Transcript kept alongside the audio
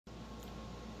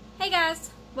Hey guys,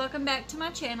 welcome back to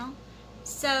my channel.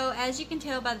 So as you can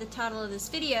tell by the title of this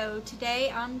video,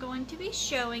 today I'm going to be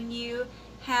showing you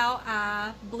how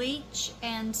I bleach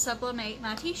and sublimate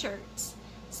my t-shirts.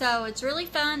 So it's really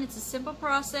fun, it's a simple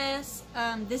process.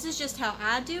 This is just how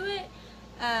I do it.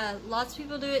 Lots of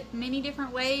people do it many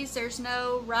different ways. There's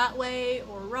no right way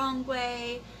or wrong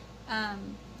way.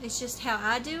 It's just how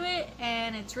I do it,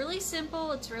 and it's really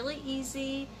simple, it's really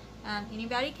easy.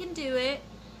 Anybody can do it.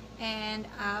 And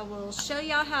I will show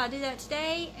y'all how I do that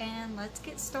today, and let's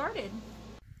get started.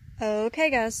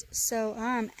 Okay guys, so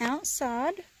I'm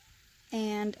outside,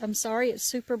 and I'm sorry it's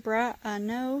super bright, I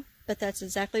know, but that's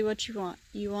exactly what you want.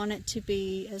 You want it to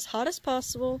be as hot as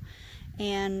possible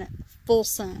and full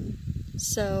sun.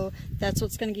 So that's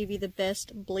what's going to give you the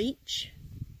best bleach.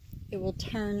 It will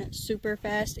turn super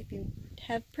fast. If you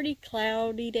have a pretty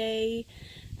cloudy day,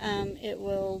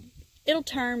 it'll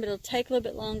turn, but it'll take a little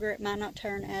bit longer. It might not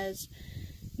turn as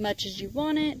much as you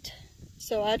want it.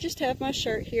 So I just have my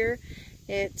shirt here.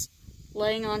 It's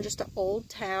laying on just an old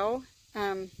towel.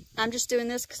 I'm just doing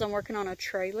this because I'm working on a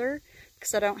trailer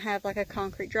because I don't have like a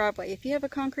concrete driveway. If you have a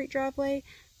concrete driveway,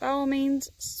 by all means,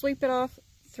 sweep it off,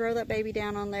 throw that baby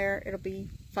down on there. It'll be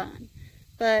fine.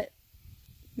 But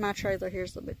my trailer here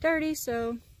is a little bit dirty,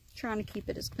 so trying to keep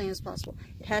it as clean as possible.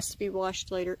 It has to be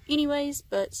washed later anyways,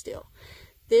 but still.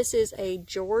 This is a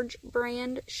George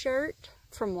brand shirt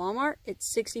from Walmart.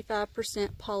 It's 65%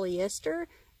 polyester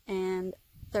and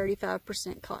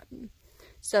 35% cotton.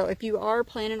 So if you are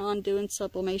planning on doing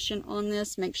sublimation on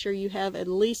this, make sure you have at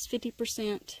least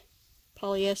 50%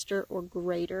 polyester or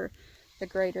greater. The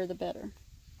greater the better.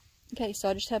 Okay, so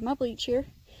I just have my bleach here,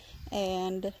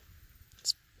 and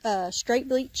it's straight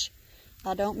bleach.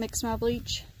 I don't mix my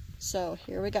bleach, so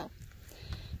here we go.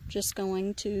 Just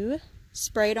going to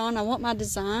spray it on. I want my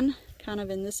design kind of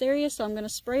in this area, so I'm going to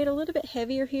spray it a little bit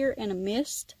heavier here in a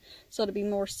mist so it'll be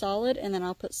more solid, and then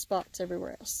I'll put spots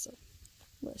everywhere else. So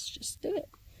let's just do it.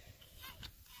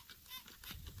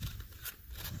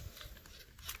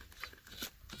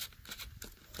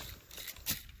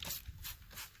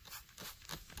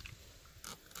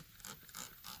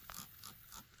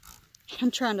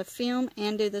 I'm trying to film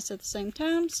and do this at the same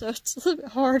time, so it's a little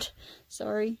bit hard.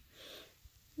 Sorry.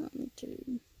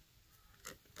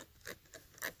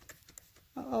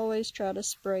 I always try to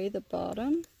spray the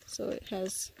bottom so it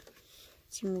has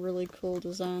some really cool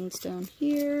designs down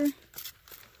here.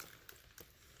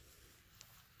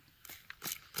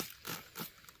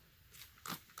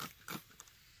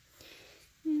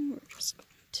 And we're just going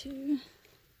to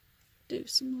do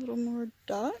some little more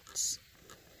dots.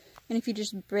 And if you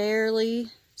just barely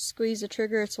squeeze the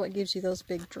trigger, it's what gives you those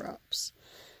big drops.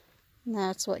 And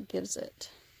that's what gives it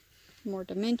more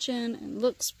dimension and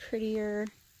looks prettier.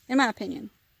 In my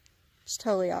opinion, it's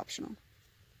totally optional.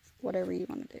 Whatever you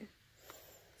want to do.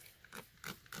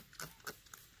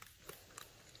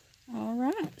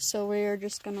 Alright, so we're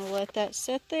just going to let that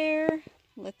sit there.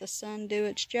 Let the sun do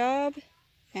its job.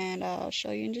 And I'll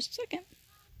show you in just a second.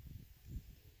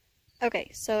 Okay,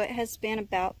 so it has been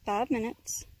about 5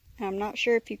 minutes. And I'm not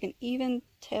sure if you can even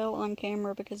tell on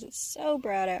camera because it's so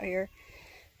bright out here.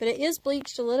 But it is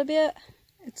bleached a little bit.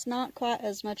 It's not quite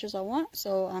as much as I want,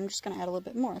 so I'm just going to add a little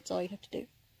bit more. That's all you have to do.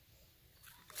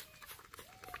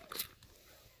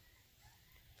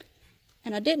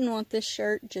 And I didn't want this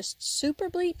shirt just super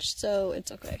bleached, so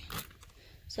it's okay.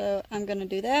 So I'm going to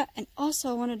do that. And also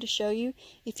I wanted to show you,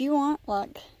 if you want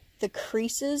like the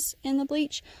creases in the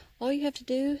bleach, all you have to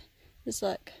do is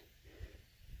like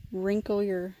wrinkle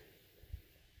your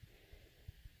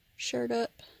shirt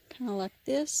up kind of like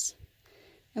this.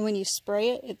 And when you spray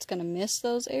it, it's going to miss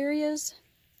those areas,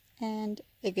 and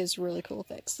it gives really cool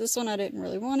effects. This one I didn't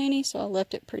really want any, so I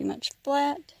left it pretty much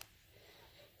flat.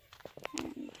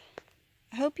 And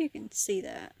I hope you can see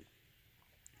that.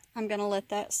 I'm going to let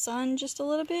that sun just a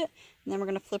little bit, and then we're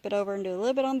going to flip it over and do a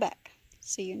little bit on back.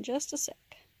 See you in just a sec.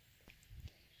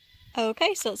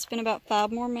 Okay, so it's been about 5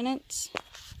 more minutes,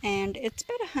 and it's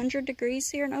about 100 degrees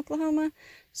here in Oklahoma,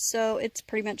 so it's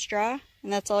pretty much dry,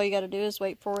 and that's all you got to do is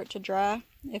wait for it to dry.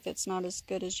 If it's not as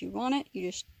good as you want it,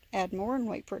 you just add more and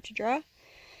wait for it to dry.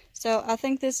 So I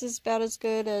think this is about as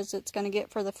good as it's going to get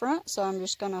for the front, so I'm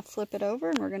just going to flip it over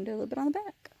and we're going to do a little bit on the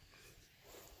back.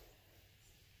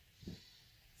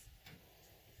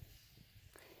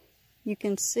 You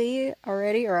can see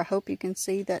already, or I hope you can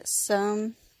see, that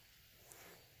some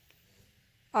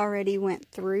already went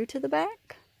through to the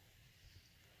back,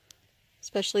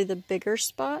 especially the bigger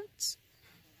spots.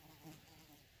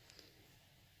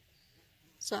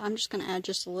 So I'm just going to add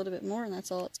just a little bit more, and that's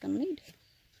all it's going to need.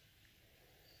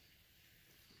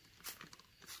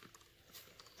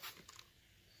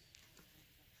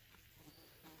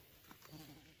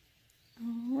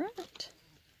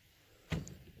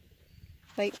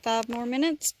 wait 5 more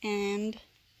minutes, and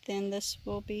then this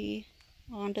will be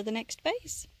on to the next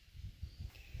phase.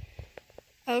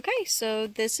 Okay, so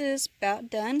this is about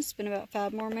done. It's been about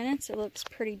 5 more minutes. It looks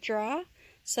pretty dry.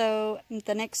 So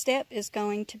the next step is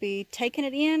going to be taking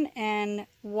it in and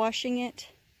washing it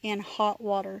in hot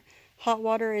water. Hot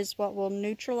water is what will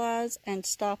neutralize and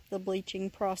stop the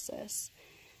bleaching process.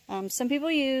 Some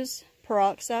people use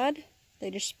peroxide.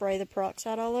 They just spray the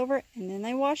peroxide all over it and then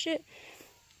they wash it.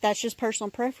 That's just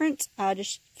personal preference. I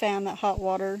just found that hot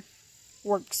water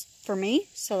works for me,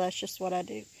 so that's just what I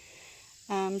do.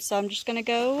 So I'm just going to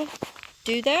go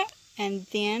do that, and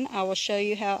then I will show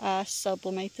you how I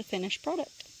sublimate the finished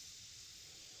product.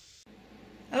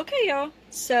 Okay, y'all,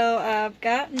 so I've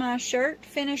got my shirt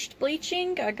finished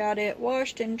bleaching. I got it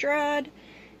washed and dried.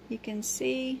 You can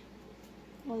see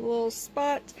a little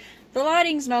spot. The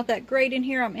lighting's not that great in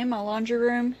here. I'm in my laundry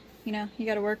room. You know, you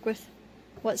got to work with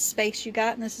what space you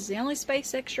got, and this is the only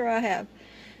space extra I have.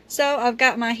 So I've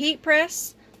got my heat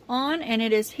press on, and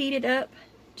it is heated up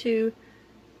to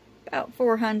about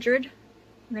 400.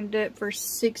 We're going to do it for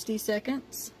 60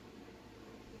 seconds.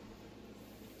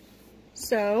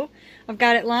 So I've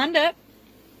got it lined up.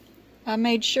 I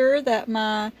made sure that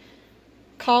my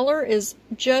collar is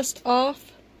just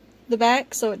off the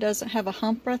back so it doesn't have a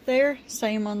hump right there.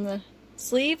 Same on the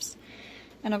sleeves.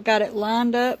 And I've got it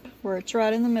lined up where it's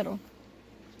right in the middle.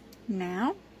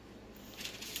 Now,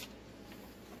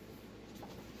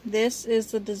 this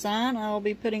is the design I will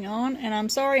be putting on, and I'm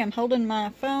sorry I'm holding my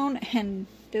phone and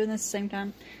doing this at the same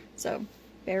time, so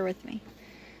bear with me.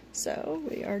 So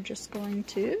we are just going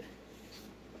to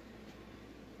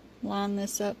line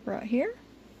this up right here.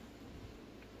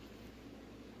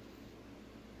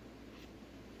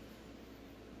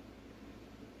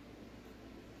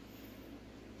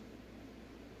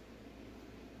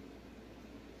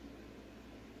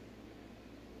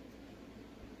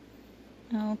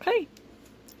 Okay.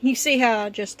 You see how I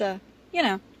just, you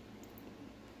know,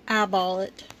 eyeball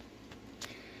it.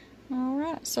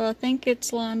 Alright, so I think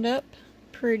it's lined up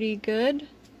pretty good.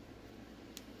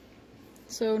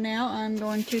 So now I'm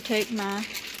going to take my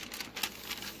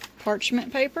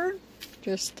parchment paper,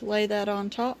 just lay that on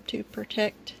top to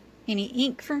protect any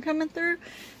ink from coming through.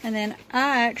 And then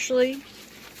I actually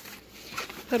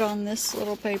put on this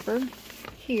little paper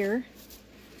here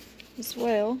as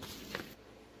well.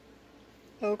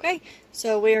 Okay,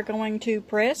 so we are going to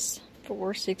press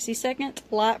for 60 seconds,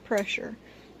 light pressure,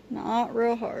 not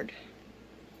real hard.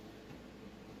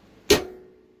 Okay,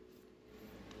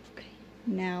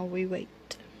 now we wait.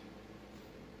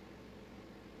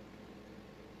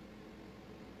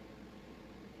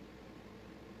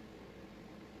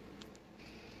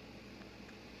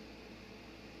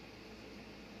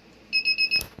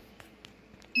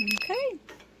 Okay.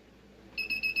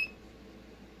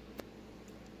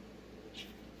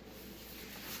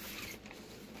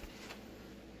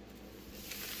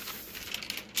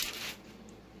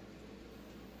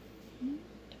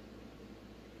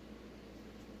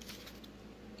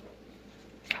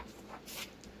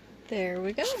 There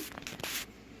we go.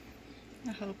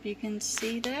 I hope you can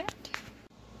see that.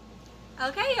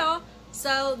 Okay, y'all.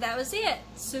 So that was it.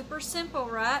 Super simple,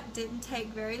 right? Didn't take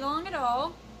very long at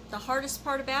all. The hardest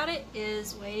part about it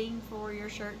is waiting for your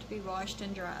shirt to be washed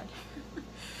and dried.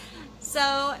 So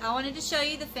I wanted to show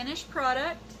you the finished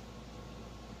product.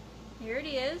 Here it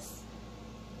is.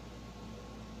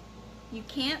 You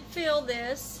can't feel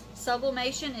this.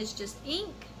 Sublimation is just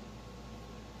ink.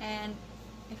 And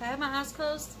if I had my eyes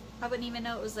closed, I wouldn't even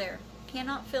know it was there.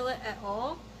 Cannot feel it at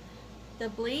all. The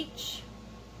bleach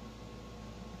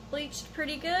bleached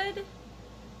pretty good.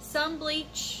 Some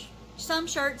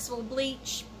shirts will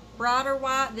bleach brighter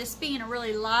white. This being a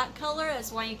really light color,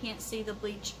 that's why you can't see the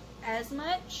bleach as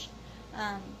much.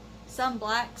 Some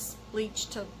blacks bleach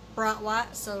to bright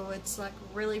white, so it's like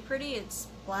really pretty. It's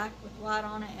black with white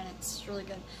on it, and it's really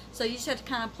good. So you just have to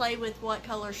kind of play with what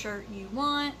color shirt you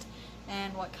want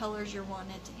and what colors you're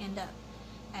wanting it to end up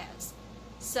as.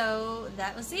 So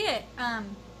that was it.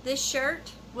 This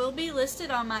shirt will be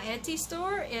listed on my Etsy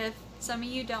store. If some of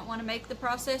you don't want to make the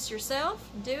process yourself,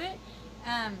 do it.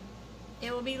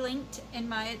 It will be linked in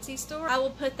my Etsy store. I will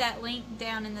put that link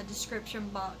down in the description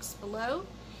box below,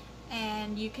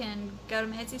 and you can go to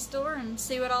my Etsy store and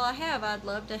see what all I have. I'd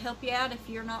love to help you out if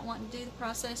you're not wanting to do the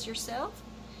process yourself.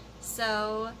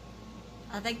 So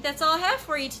I think that's all I have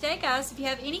for you today, guys. If you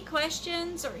have any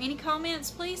questions or any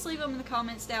comments, please leave them in the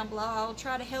comments down below. I will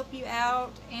try to help you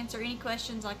out, answer any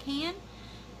questions I can.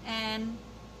 And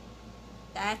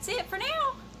that's it for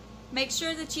now. Make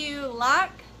sure that you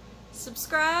like,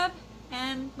 subscribe,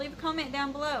 and leave a comment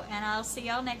down below. And I'll see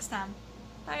y'all next time.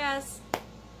 Bye, guys.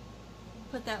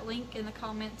 put that link in the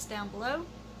comments down below.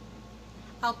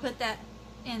 I'll put that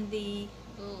in the